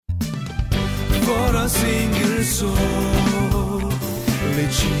single soul,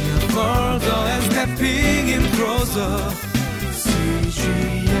 reaching further and stepping in closer.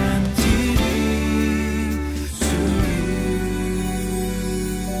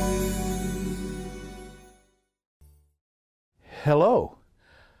 Hello,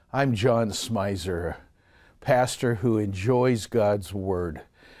 I'm John Smizer, a pastor who enjoys God's Word.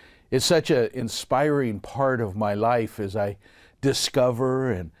 It's such an inspiring part of my life as I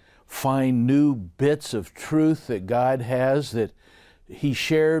discover and find new bits of truth that God has that He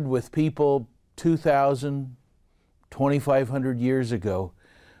shared with people 2,000, 2,500 years ago.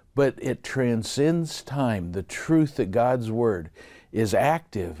 But it transcends time. The truth that God's Word is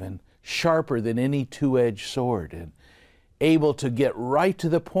active and sharper than any two-edged sword and able to get right to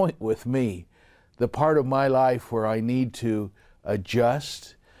the point with me, the part of my life where I need to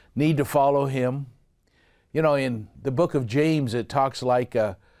adjust, need to follow Him. You know, in the book of James, it talks like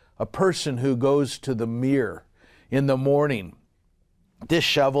a person who goes to the mirror in the morning,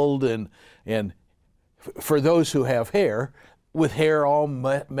 disheveled and for those who have hair, with hair all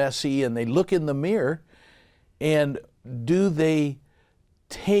messy, and they look in the mirror, and do they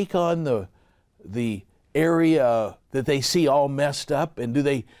take on the area that they see all messed up, and do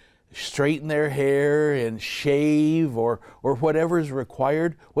they straighten their hair and shave or whatever is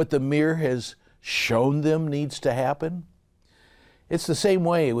required, what the mirror has shown them needs to happen? It's the same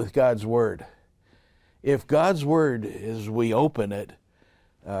way with God's Word. If God's Word, as we open it,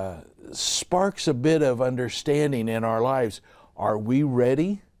 sparks a bit of understanding in our lives, are we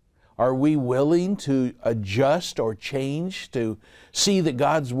ready? Are we willing to adjust or change to see that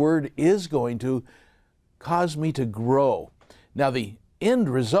God's Word is going to cause me to grow? Now the end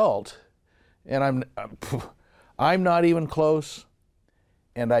result, and I'm not even close,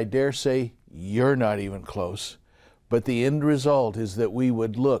 and I dare say you're not even close, but the end result is that we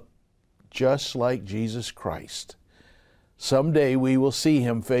would look just like Jesus Christ. Someday we will see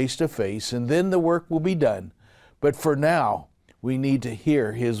Him face to face, and then the work will be done. But for now, we need to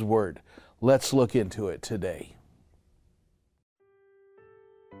hear His Word. Let's look into it today.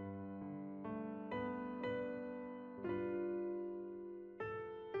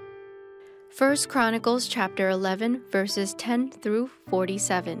 1 Chronicles chapter 11, verses 10 through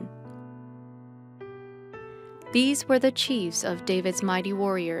 47. These were the chiefs of David's mighty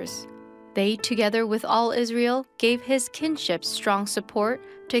warriors. They, together with all Israel, gave his kinship strong support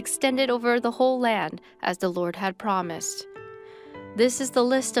to extend it over the whole land, as the Lord had promised. This is the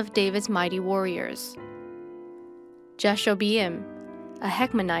list of David's mighty warriors. Jashobeam, a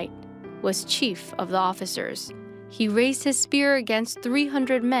Hechmonite, was chief of the officers. He raised his spear against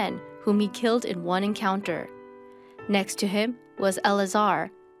 300 men, whom he killed in one encounter. Next to him was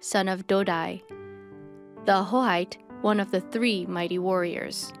Eleazar, son of Dodai, the Ahohite, one of the three mighty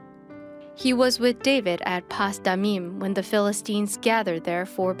warriors. He was with David at Pas Damim when the Philistines gathered there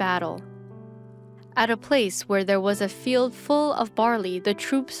for battle. At a place where there was a field full of barley, the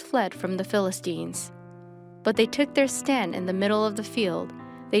troops fled from the Philistines. But they took their stand in the middle of the field.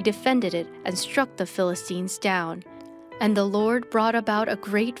 They defended it and struck the Philistines down. And the Lord brought about a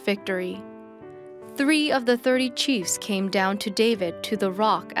great victory. 3 of the 30 chiefs came down to David to the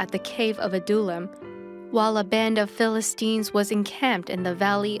rock at the cave of Adullam, while a band of Philistines was encamped in the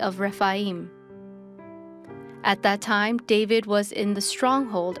valley of Rephaim. At that time, David was in the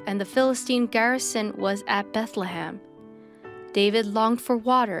stronghold, and the Philistine garrison was at Bethlehem. David longed for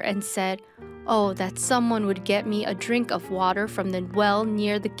water and said, "Oh, that someone would get me a drink of water from the well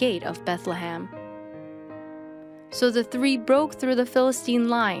near the gate of Bethlehem." So the 3 broke through the Philistine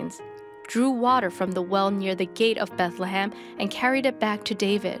lines, drew water from the well near the gate of Bethlehem, and carried it back to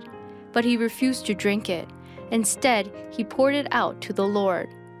David. But he refused to drink it. Instead, he poured it out to the Lord.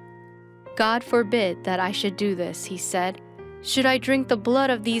 "God forbid that I should do this," he said. "Should I drink the blood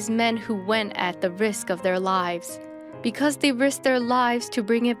of these men who went at the risk of their lives?" Because they risked their lives to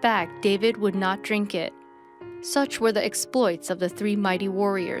bring it back, David would not drink it. Such were the exploits of the 3 mighty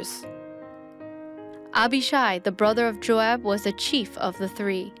warriors. Abishai, the brother of Joab, was the chief of the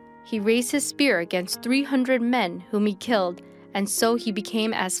 3. He raised his spear against 300 men whom he killed, and so he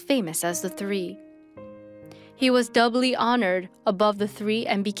became as famous as the 3. He was doubly honored above the 3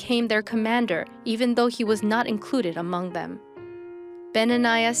 and became their commander, even though he was not included among them.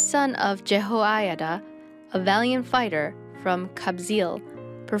 Benaniah, son of Jehoiada, a valiant fighter from Kabzeel,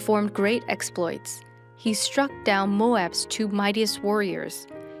 performed great exploits. He struck down Moab's 2 mightiest warriors.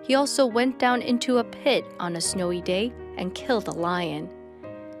 He also went down into a pit on a snowy day and killed a lion.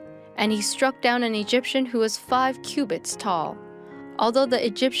 And he struck down an Egyptian who was 5 cubits tall. Although the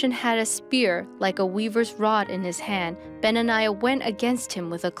Egyptian had a spear like a weaver's rod in his hand, Benaniah went against him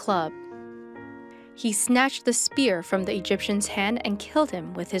with a club. he snatched the spear from the Egyptian's hand and killed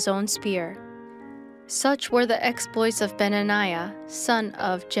him with his own spear. Such were the exploits of Benaiah, son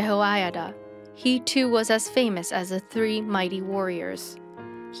of Jehoiada. He too was as famous as the 3 mighty warriors.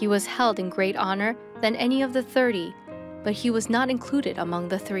 He was held in great honor than any of the 30, but he was not included among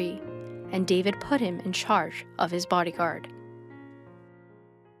the 3, and David put him in charge of his bodyguard.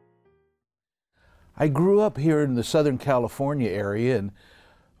 I grew up here in the Southern California area, and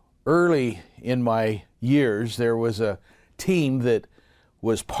early in my years there was a team that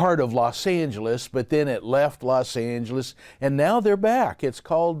was part of Los Angeles, but then it left Los Angeles, and now they're back. It's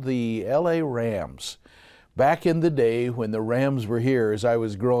called the LA Rams. Back in the day when the Rams were here, as I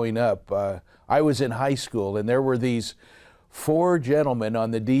was growing up, I was in high school, and there were these 4 gentlemen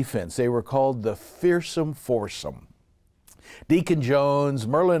on the defense. They were called the Fearsome Foursome. Deacon Jones,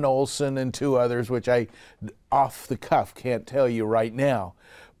 Merlin Olsen, and 2 others, which I, off the cuff, can't tell you right now.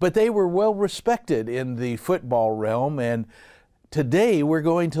 But they were well respected in the football realm, and today we're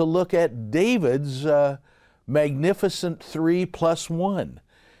going to look at David's magnificent 3+1.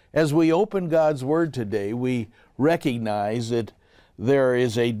 As we open God's Word today, we recognize that there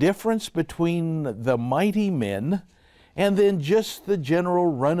is a difference between the mighty men and then just the general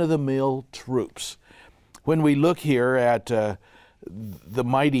run-of-the-mill troops. When we look here at the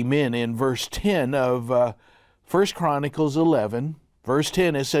mighty men in verse 10 of 1 Chronicles 11, verse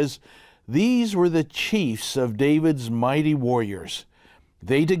 10, it says, "These were the chiefs of David's mighty warriors.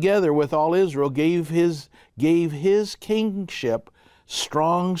 They together with all Israel gave his kingship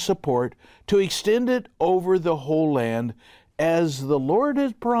strong support to extend it over the whole land as the Lord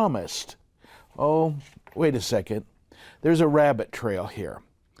had promised." Oh, wait a second. There's a rabbit trail here.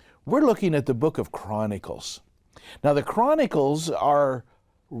 We're looking at the book of Chronicles. Now, the Chronicles are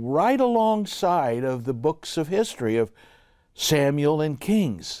right alongside of the books of history of Samuel and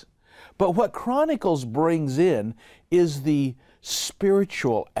Kings. But what Chronicles brings in is the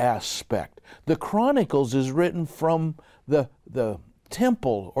spiritual aspect. The Chronicles is written from the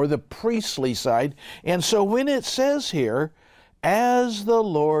temple or the priestly side. And so when it says here, as the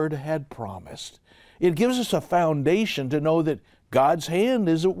Lord had promised, it gives us a foundation to know that God's hand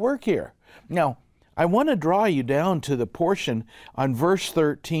is at work here. Now, I want to draw you down to the portion on verse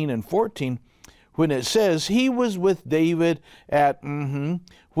 13 and 14 when it says, "He was with David at when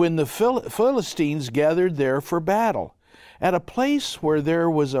the Philistines gathered there for battle, at a place where there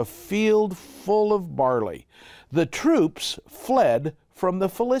was a field full of barley. The troops fled from the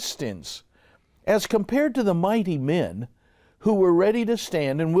Philistines." As compared to the mighty men who were ready to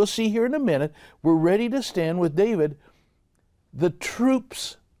stand, and we'll see here in a minute, were ready to stand with David, the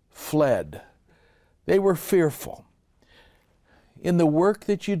troops fled. They were fearful. In the work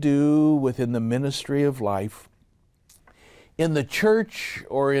that you do within the ministry of life, in the church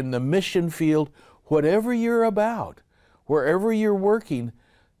or in the mission field, whatever you're about, wherever you're working,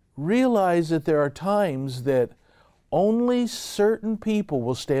 realize that there are times that only certain people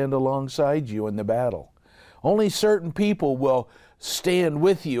will stand alongside you in the battle. Only certain people will stand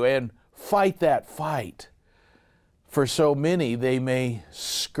with you and fight that fight. For so many, they may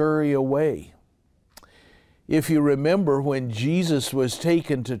scurry away. If you remember when Jesus was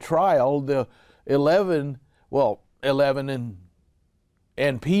taken to trial, the 11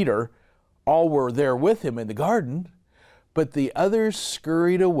 and Peter all were there with him in the garden, but the others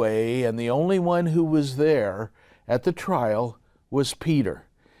scurried away, and the only one who was there at the trial was Peter.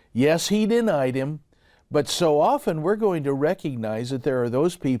 Yes, he denied him, but so often we're going to recognize that there are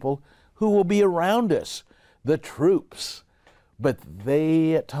those people who will be around us, the troops, but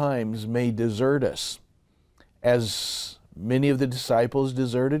they at times may desert us, as many of the disciples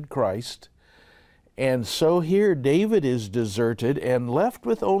deserted Christ. And so here David is deserted and left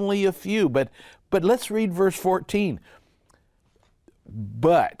with only a few. But let's read verse 14.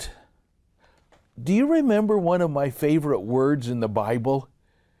 But, do you remember one of my favorite words in the Bible?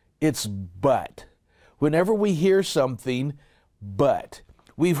 It's but. Whenever we hear something, but.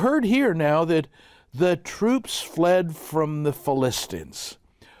 We've heard here now that the troops fled from the Philistines.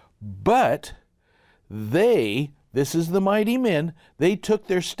 But this is the mighty men, they took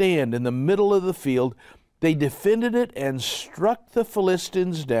their stand in the middle of the field. They defended it and struck the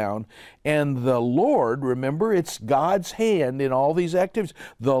Philistines down. And the Lord, remember, it's God's hand in all these activities.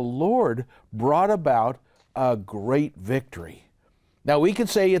 The Lord brought about a great victory. Now, we could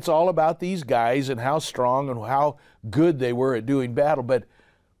say it's all about these guys and how strong and how good they were at doing battle, but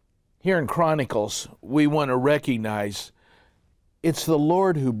here in Chronicles, we want to recognize it's the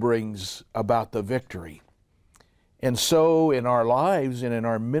Lord who brings about the victory. And so in our lives and in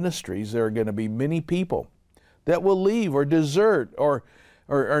our ministries, there are going to be many people that will leave or desert or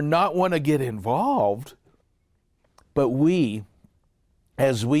or not want to get involved. But we,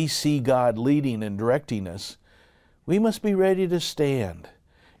 as we see God leading and directing us, we must be ready to stand.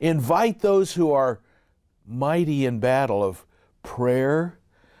 Invite those who are mighty in battle of prayer,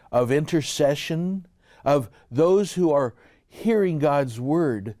 of intercession, of those who are hearing God's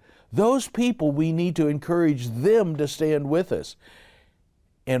word. Those people, we need to encourage them to stand with us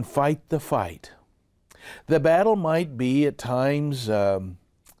and fight the fight. The battle might be at times a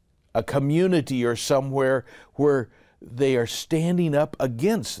community or somewhere where they are standing up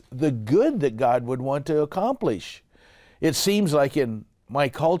against the good that God would want to accomplish. It seems like in my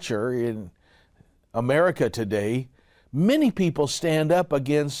culture, in America today, many people stand up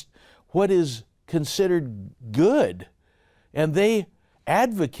against what is considered good, and they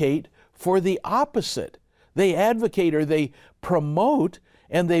advocate for the opposite. They advocate or they promote,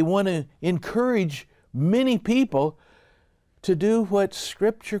 and they want to encourage many people to do what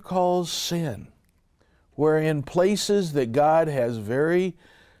Scripture calls sin, where in places that God has very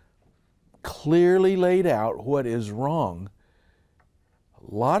clearly laid out what is wrong,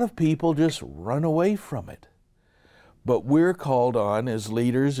 a lot of people just run away from it. But we're called on as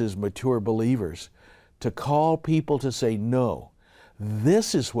leaders, as mature believers, to call people to say, no,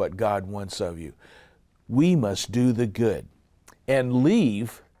 this is what God wants of you. We must do the good and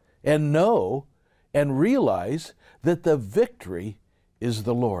leave and know and realize that the victory is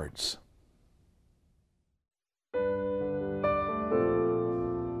the Lord's.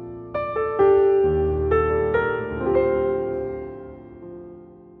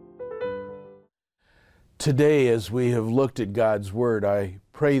 Today, as we have looked at God's Word, I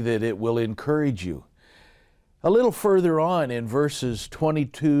pray that it will encourage you. A little further on in verses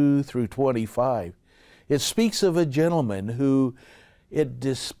 22 through 25, it speaks of a gentleman who it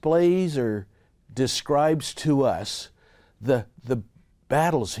displays or describes to us the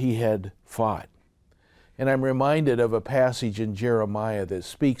battles he had fought. And I'm reminded of a passage in Jeremiah that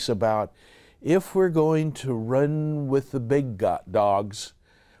speaks about if we're going to run with the big dogs,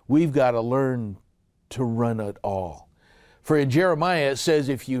 we've got to learn to run it all. For in Jeremiah it says,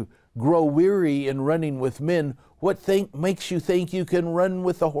 if you grow weary in running with men, what makes you think you can run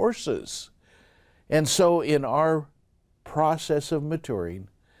with the horses? And so in our process of maturing,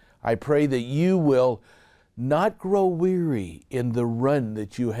 I pray that you will not grow weary in the run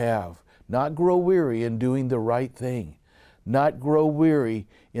that you have, not grow weary in doing the right thing, not grow weary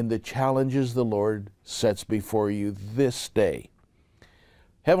in the challenges the Lord sets before you this day.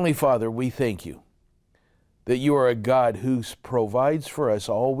 Heavenly Father, we thank you that you are a God who provides for us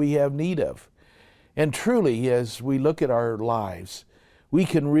all we have need of. And truly, as we look at our lives, we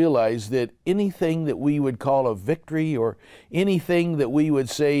can realize that anything that we would call a victory or anything that we would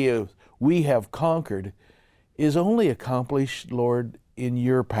say we have conquered is only accomplished, Lord, in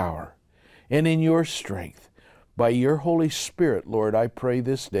your power and in your strength. By your Holy Spirit, Lord, I pray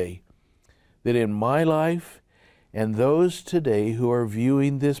this day that in my life and those today who are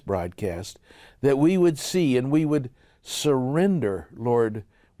viewing this broadcast, that we would see and we would surrender, Lord,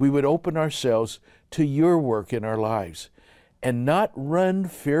 we would open ourselves to your work in our lives and not run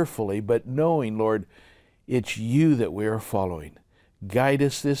fearfully, but knowing, Lord, it's you that we are following. Guide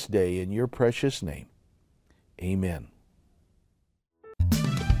us this day in your precious name. Amen.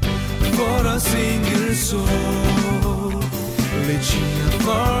 For a single soul, reaching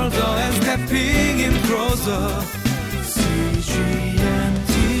further and stepping in closer. See